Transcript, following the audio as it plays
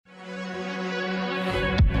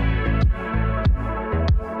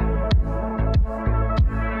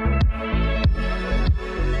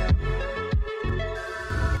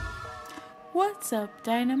What's up,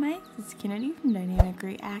 Dynamite? It's Kennedy from Dynamic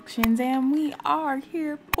Reactions, and we are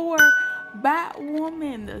here for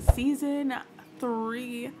Batwoman, the season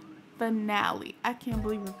 3 finale. I can't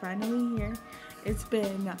believe we're finally here. It's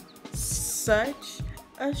been such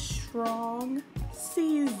a strong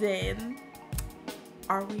season.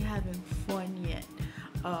 Are we having fun yet?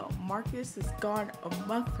 Marcus has gone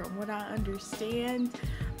amok from what I understand.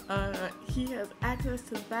 He has access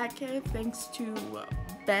to the Batcave thanks to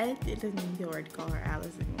Beth. It doesn't even feel right to call her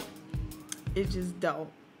Alice anymore. It just don't.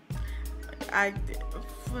 I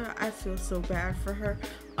feel so bad for her.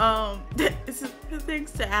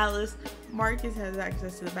 Thanks to Alice, Marcus has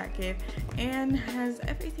access to the Batcave and has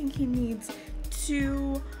everything he needs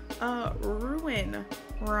to ruin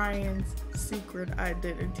Ryan's secret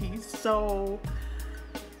identity. So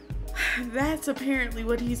that's apparently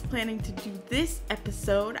what he's planning to do this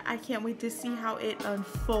episode. I can't wait to see how it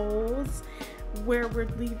unfolds, where we're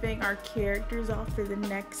leaving our characters off for the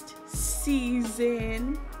next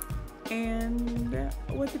season, and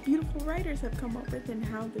what the beautiful writers have come up with and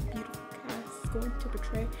how the beautiful cast is going to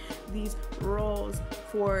portray these roles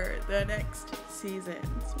for the next season.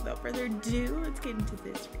 So without further ado, let's get into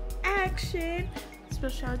this reaction. Special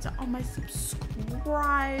shout out to all my subscribers.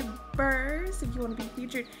 If you want to be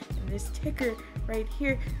featured in this ticker right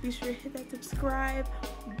here, be sure to hit that subscribe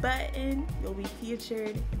button. You'll be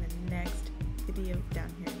featured in the next video down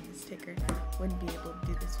here in this ticker. Wouldn't be able to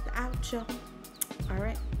do this without y'all.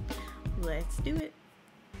 Alright, let's do it.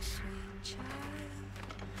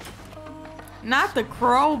 Not the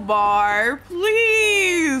crowbar,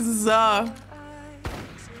 please.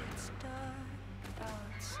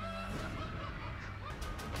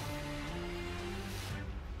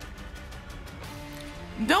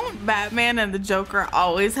 Don't Batman and the Joker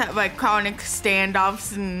always have iconic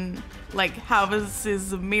standoffs and like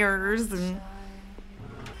houses of mirrors and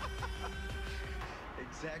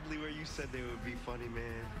exactly where you said they would be, funny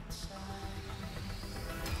man.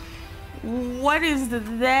 what is the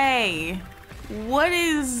they? What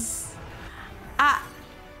is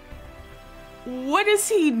what does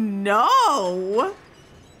he know?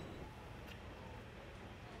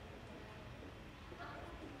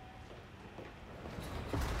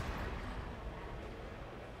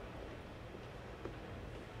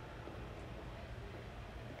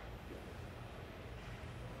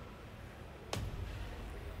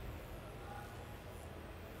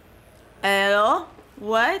 L?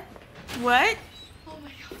 What? What? Oh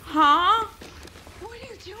my god. Huh? What are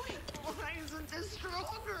you doing? Why isn't this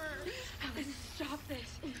stronger? Alice, stop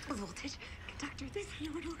this. Voltage. Conductor, this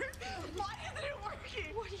can't work. Why isn't it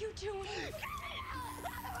working? What are you doing?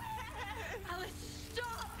 Alice,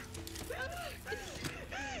 stop.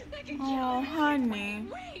 They can kill Oh, me. honey.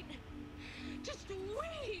 Wait. Just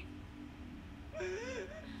wait.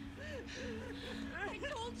 I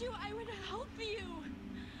told you I would help you.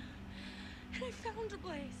 And I found a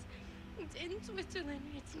place. It's in Switzerland,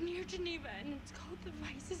 it's near Geneva, and it's called the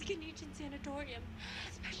Vices Canadian Sanatorium.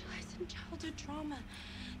 Specialized in childhood trauma.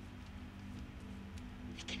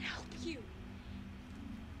 They can help you.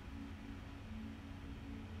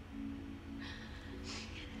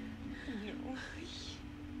 No.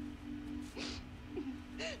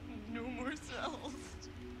 No more cells.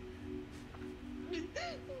 No.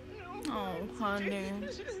 Oh, honey.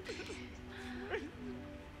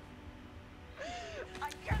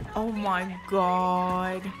 Oh my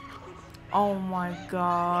god. Oh my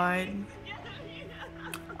god.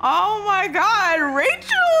 Oh my god, Rachel!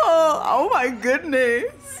 Oh my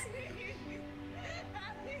goodness.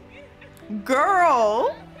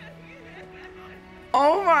 Girl.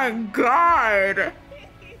 Oh my god.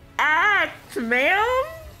 Act, ma'am.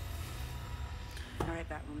 All right,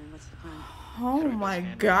 Batwoman, what's the plan? Oh my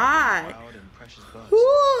god.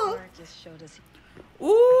 Ooh. Marcus showed us.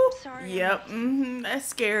 Ooh. Sorry, Yep. That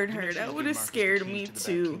scared her. That would have scared me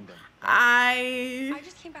too. I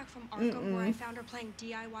just came back from Arkham where I found her playing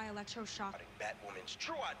DIY electroshock. Batwoman's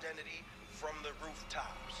true identity from the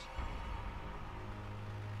rooftops.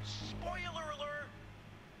 Spoiler alert!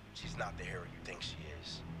 She's not the hero you think she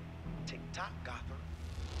is. Tick-tock, Gotham.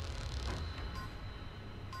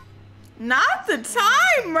 not the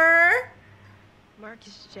timer.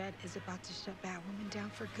 Marcus Jet is about to shut Batwoman down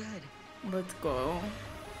for good. Let's go.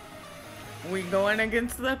 We going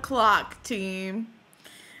against the clock, team.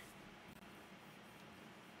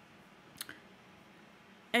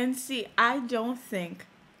 And see, I don't think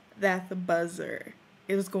that the buzzer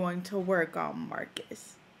is going to work on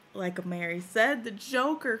Marcus. Like Mary said, the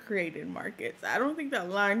Joker created Marcus. I don't think that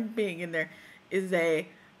line being in there is a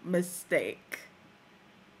mistake.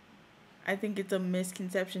 I think it's a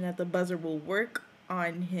misconception that the buzzer will work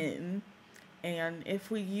on him. And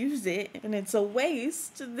if we use it and it's a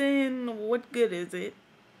waste, then what good is it?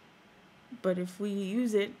 But if we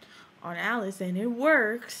use it on Alice and it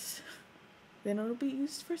works, then it'll be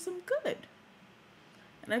used for some good.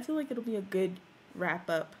 And I feel like it'll be a good wrap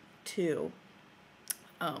up to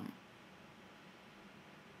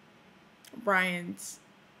Brian's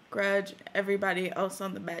grudge, everybody else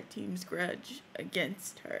on the bad team's grudge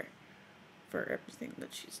against her for everything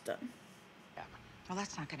that she's done. Yeah. Well,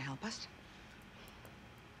 that's not gonna help us.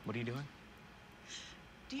 What are you doing?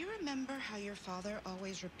 Do you remember how your father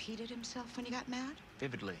always repeated himself when he got mad?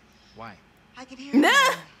 Vividly. Why? I can hear it.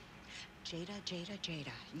 Now. Jada, Jada,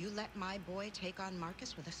 Jada. You let my boy take on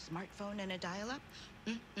Marcus with a smartphone and a dial-up?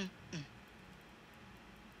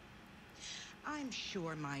 I'm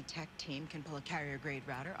sure my tech team can pull a carrier-grade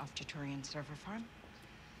router off Tuturian's server farm.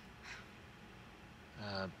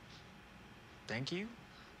 Thank you?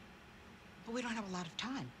 But we don't have a lot of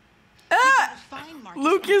time. Find Marcus.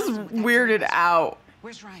 Luke is weirded out.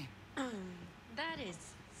 Where's Ryan? That is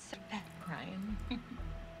so bad, Ryan. It's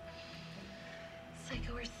like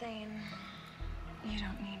we're saying, you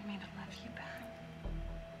don't need me to love you back.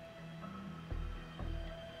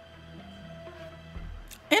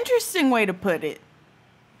 Interesting way to put it.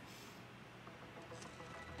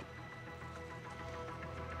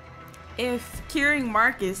 If curing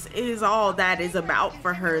Marcus is all that is about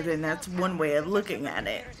for her, then that's one way of looking at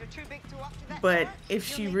it. But if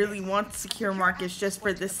she really wants to cure Marcus just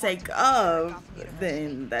for the sake of,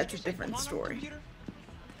 then that's a different story.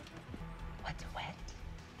 What's wet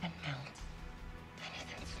and melts and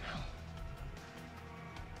isn't snow,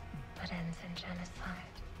 but ends in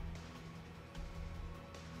genocide.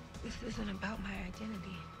 This isn't about my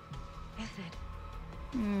identity, is it?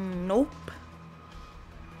 Nope.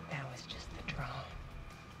 That was just the draw.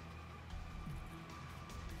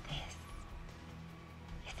 This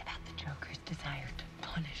is about the Joker's desire to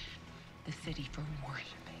punish the city for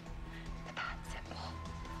worshiping the bad symbol.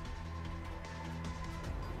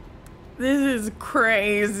 This is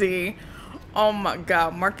crazy. Oh my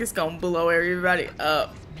god, Marcus gonna blow everybody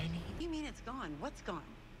up. You mean it's gone? What's gone?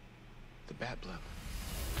 The bat blimp.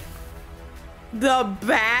 The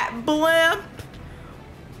bat blimp?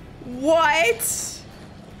 What?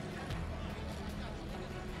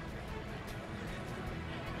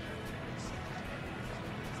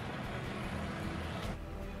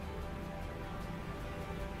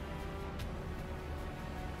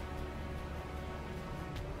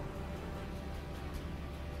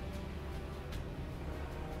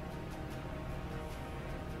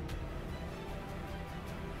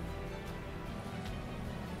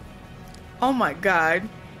 Oh my god.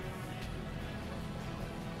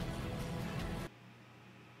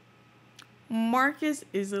 Marcus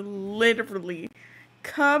is literally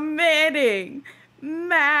committing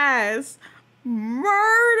mass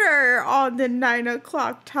murder on the 9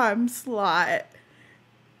 o'clock time slot.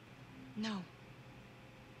 No.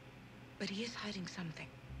 But he is hiding something.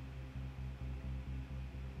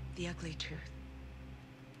 The ugly truth.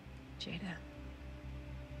 Jada,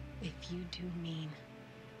 if you do mean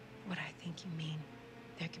what I think you mean,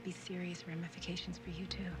 there could be serious ramifications for you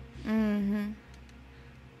too. Mm-hmm.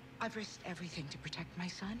 I've risked everything to protect my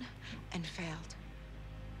son and failed.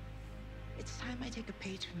 It's time I take a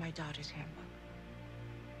page from my daughter's handbook.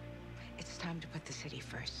 It's time to put the city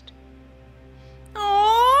first.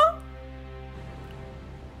 Aww.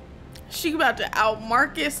 She about to out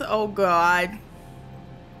Marcus? Oh god.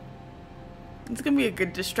 It's gonna be a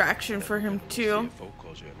good distraction for him too. CFO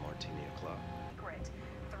calls you at Martini o'clock.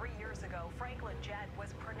 3 years ago, Franklin Jett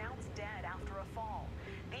was pronounced dead after a fall.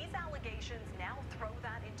 These allegations now throw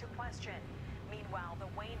that into question. Meanwhile, the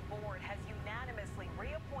Wayne board has unanimously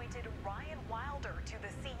reappointed Ryan Wilder to the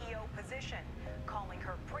CEO position, calling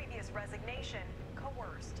her previous resignation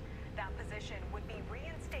coerced. That position would be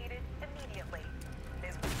reinstated immediately.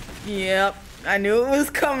 Yep, I knew it was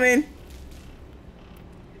coming.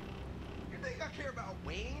 You think I care about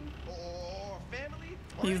Wayne or family?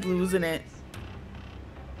 He's losing it.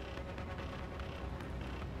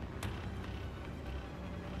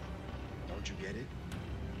 Don't you get it?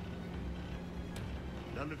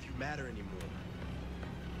 None of you matter anymore.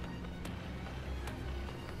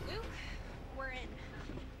 Luke, we're in.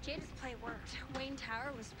 Jada's play worked. Wayne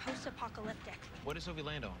Tower was post-apocalyptic. What did Sylvie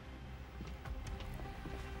land on?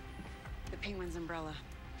 The Penguin's umbrella.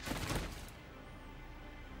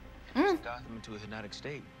 Gotham into a hypnotic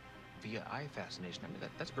state via eye fascination. I mean,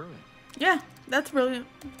 that's brilliant. Yeah, that's brilliant.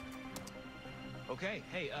 Okay,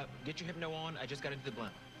 hey, get your hypno on. I just got into the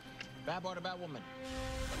blimp. Bad bar to Batwoman.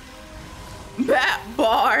 Bat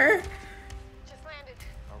bar. Just landed.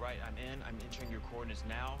 All right, I'm in. I'm entering your coordinates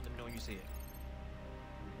now. Let me know when you see it.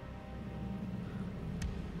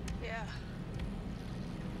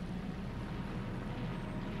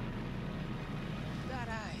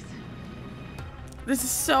 This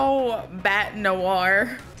is so Bat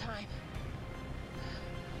Noir. Time.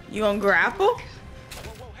 You gonna grapple? Whoa,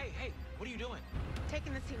 whoa, hey, hey, what are you doing?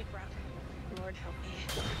 Taking the scenic route. Lord help me.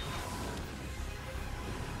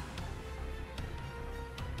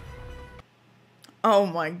 Oh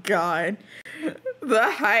my god.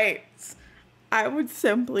 The heights. I would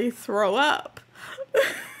simply throw up.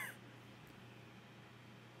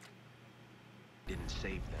 Didn't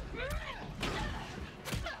save them.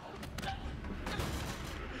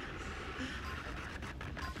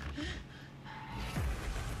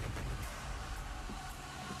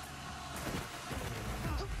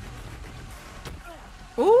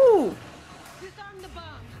 Ooh. Disarm the bomb.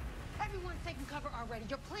 Everyone's taking cover already.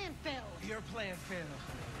 Your plan failed. Your plan failed.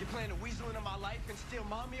 You plan to weasel into my life and steal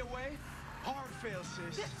mommy away? Hard fail,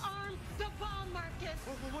 sis. Disarm the bomb, Marcus.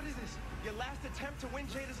 What is this? Your last attempt to win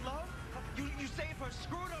Jada's love? You save her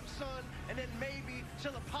screwed up son, and then maybe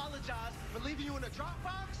she'll apologize for leaving you in a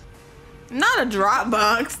Dropbox? Not a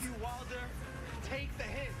Dropbox. You Wilder, take the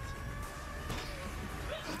hint.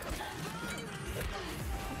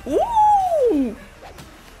 Ooh.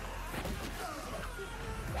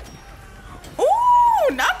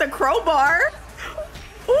 Ooh, not the crowbar.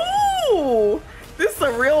 Ooh. This is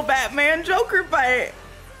a real Batman Joker fight.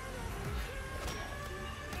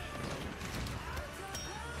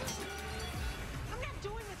 I'm not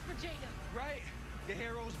doing this for Jada. Right? Your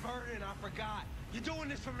hero's burning, I forgot. You're doing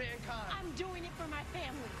this for mankind. I'm doing it for my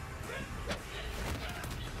family.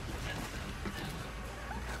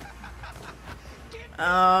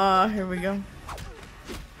 Here we go.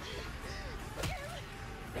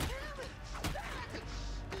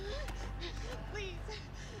 Please.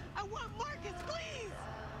 I want Marcus, please.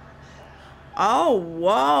 Oh,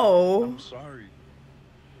 whoa. I'm sorry.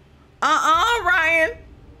 Ryan.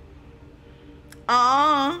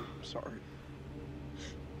 I'm sorry.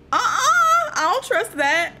 I don't trust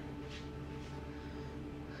that.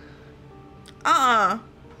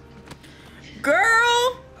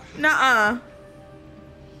 Girl. Nuh-uh.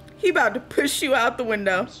 He about to push you out the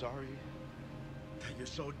window. I'm sorry that you're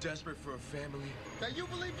so desperate for a family that you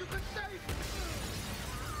believe you could save.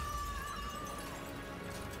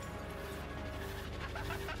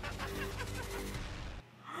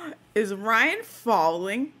 Is Ryan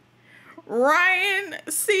falling? Ryan,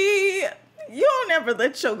 see, you don't ever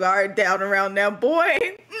let your guard down around that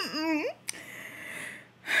boy.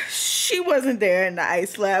 She wasn't there in the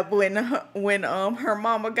ice lab when her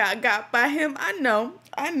mama got by him. I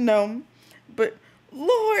know, but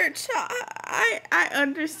Lord, I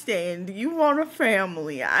understand. You want a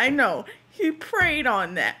family. I know. He prayed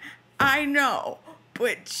on that. I know.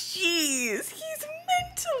 But jeez, he's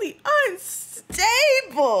mentally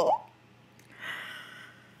unstable.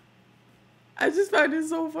 I just find it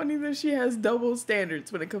so funny that she has double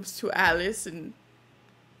standards when it comes to Alice and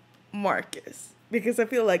Marcus. Because I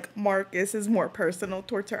feel like Marcus is more personal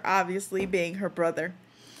towards her, obviously being her brother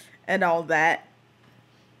and all that.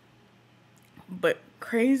 But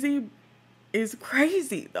crazy is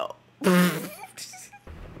crazy, though.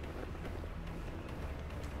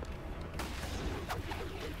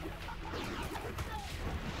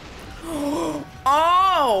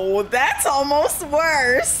 Oh, that's almost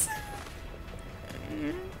worse.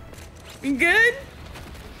 You good?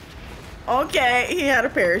 Okay, he had a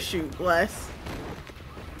parachute, bless.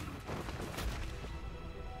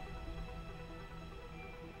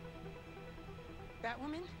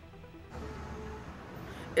 Batwoman?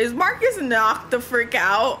 Is Marcus knocked the frick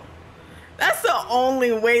out? That's the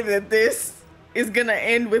only way that this is gonna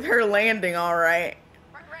end with her landing all right.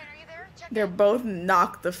 Ryan, are you there? Check They're both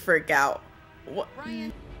knocked the frick out. What?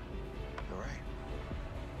 Ryan. All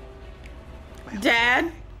right.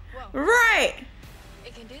 Dad? Whoa. Right.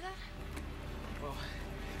 It can do that? Well,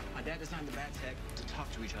 my dad designed the bat tech to talk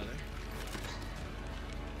to each other.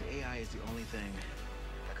 The AI is the only thing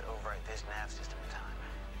that could overwrite this nav system in time.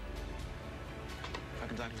 If I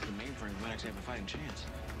can dock it to the mainframe, we might actually have a fighting chance.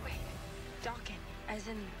 Wait, Dawkins, as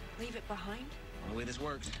in leave it behind? Well, the way this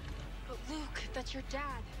works. But Luke, that's your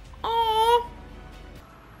dad. Oh.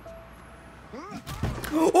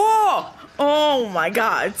 Oh. Oh my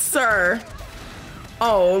God, sir.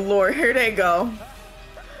 Oh Lord, here they go.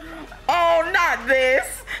 Oh, not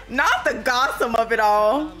this. Not the gossip of it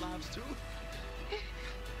all. Lives too.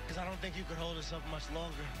 Because I don't think you could hold us up much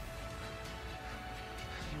longer.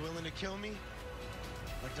 You willing to kill me?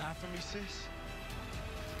 Or die for me, sis?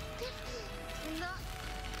 Not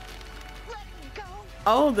letting go.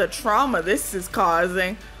 Oh, the trauma this is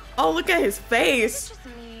causing. Oh, look at his face.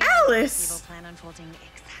 Alice. Plan unfolding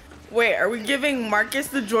exactly. Wait, are we giving Marcus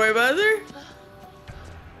the joy buzzer?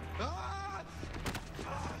 Ah!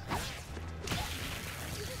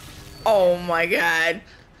 Oh my god.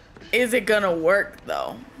 Is it gonna work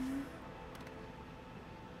though?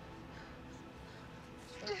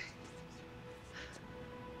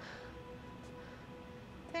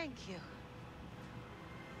 Thank you.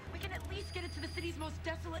 We can at least get it to the city's most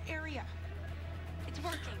desolate area. It's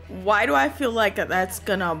working. Why do I feel like that's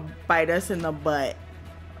gonna bite us in the butt?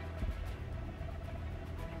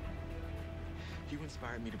 You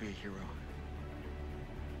inspired me to be a hero.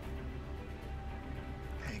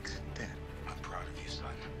 Thanks, Dad. I'm proud of you,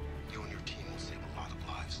 son. You and your team will save a lot of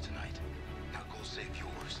lives tonight. Now go save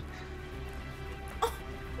yours.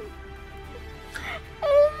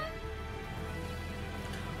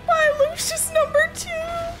 Why Lucius number 2?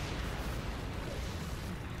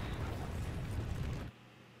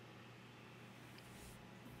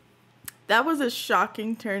 That was a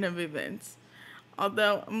shocking turn of events.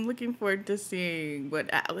 Although I'm looking forward to seeing what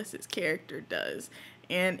Alice's character does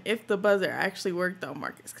and if the buzzer actually worked on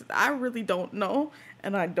Marcus, because I really don't know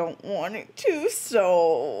and I don't want it to,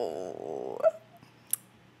 so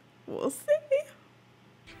we'll see.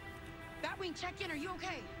 Batwing, check in. Are you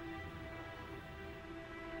okay?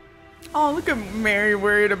 Oh, look at Mary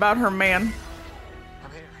worried about her man.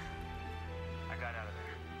 I'm here. I got out of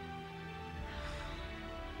there.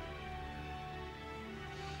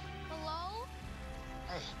 Hello?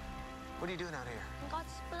 Hey, what are you doing out here? I got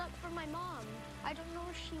split up from my mom. I don't know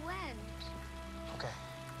where she went. Okay.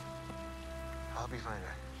 I'll help you find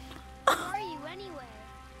her. Where are you anyway?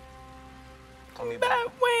 Call me back.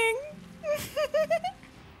 Batwing.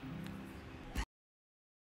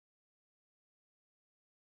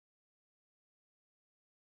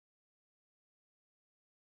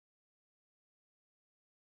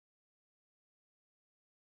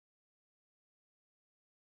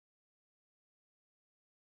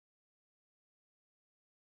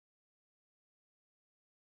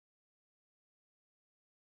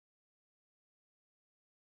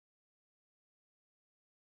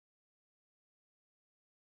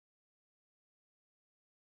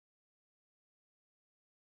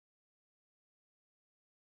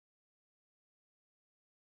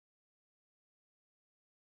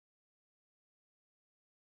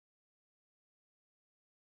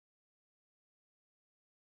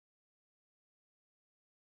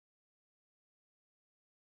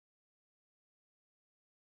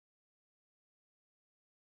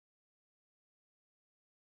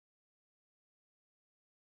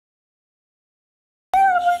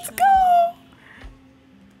 Let's go.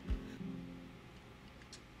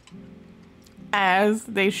 As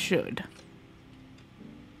they should.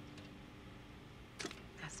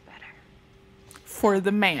 That's better. For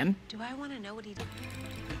the man. Do I want to know what he did?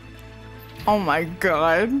 Oh my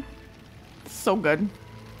god. So good.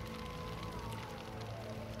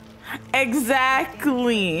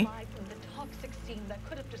 Exactly. From the toxic scene that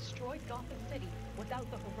could have destroyed Gotham City without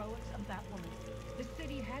the heroics of Batwoman. The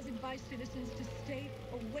city has advised citizens to stay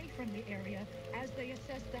away from the area as they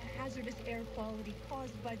assess the hazardous air quality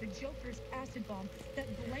caused by the Joker's acid bomb that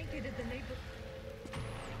blanketed the neighborhood.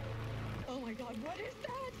 Oh my god, what is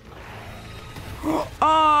that?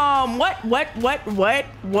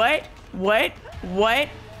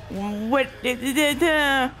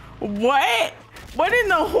 What in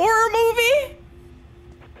the horror movie?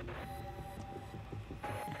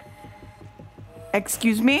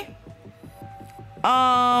 Excuse me?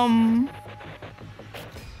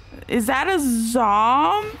 Is that a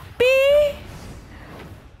zombie?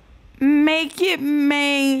 Make it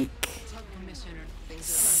make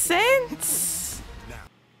sense.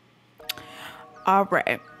 All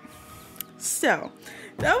right. So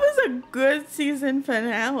that was a good season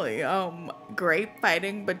finale. Great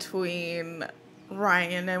fighting between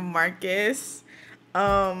Ryan and Marcus.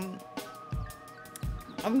 I'm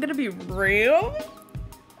gonna be real.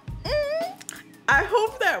 I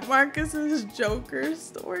hope that Marcus's Joker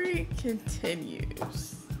story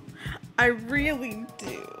continues. I really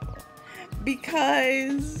do.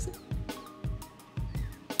 Because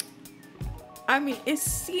I mean, it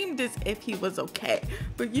seemed as if he was okay,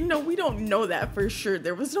 but you know, we don't know that for sure.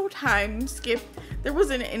 There was no time skip. There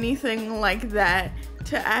wasn't anything like that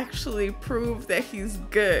to actually prove that he's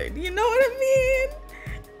good. You know what I mean?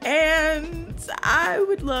 And I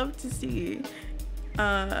would love to see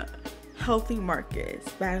healthy Marcus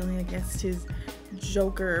battling against his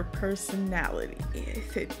Joker personality,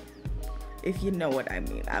 if you know what I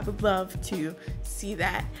mean. I would love to see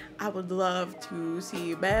that. I would love to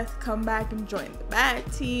see Beth come back and join the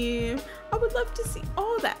Bat team. I would love to see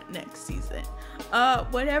all that next season.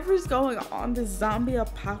 Whatever's going on, the zombie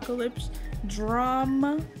apocalypse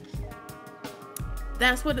drama,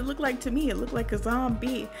 that's what it looked like to me. It looked like a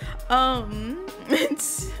zombie.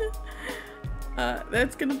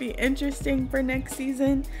 That's gonna be interesting for next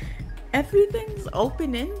season. Everything's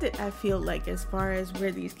open-ended, I feel like, as far as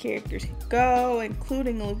where these characters go,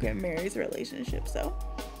 including Luke and Mary's relationship. So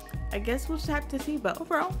I guess we'll just have to see. But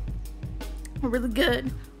overall, a really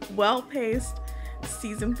good, well-paced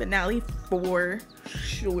season finale for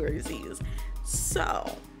surezies.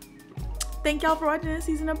 So thank y'all for watching this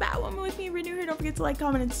season of Batwoman with me. If you're new here, don't forget to like,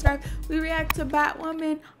 comment, and subscribe. We react to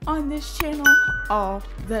Batwoman on this channel all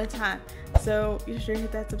the time. So be sure to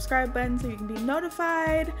hit that subscribe button so you can be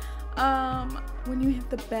notified when you hit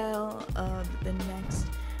the bell of the next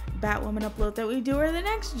Batwoman upload that we do, or the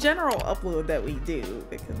next general upload that we do,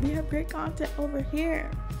 because we have great content over here.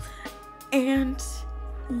 And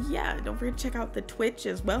yeah, don't forget to check out the Twitch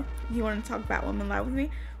as well. If you want to talk Batwoman live with me,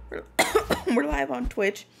 we're live on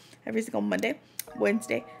Twitch every single Monday,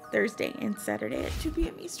 Wednesday, Thursday, and Saturday at 2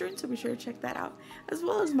 p.m. Eastern, so be sure to check that out, as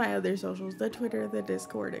well as my other socials, the Twitter, the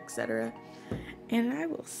Discord, etc. And I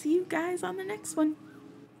will see you guys on the next one.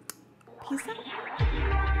 Peace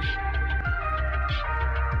out.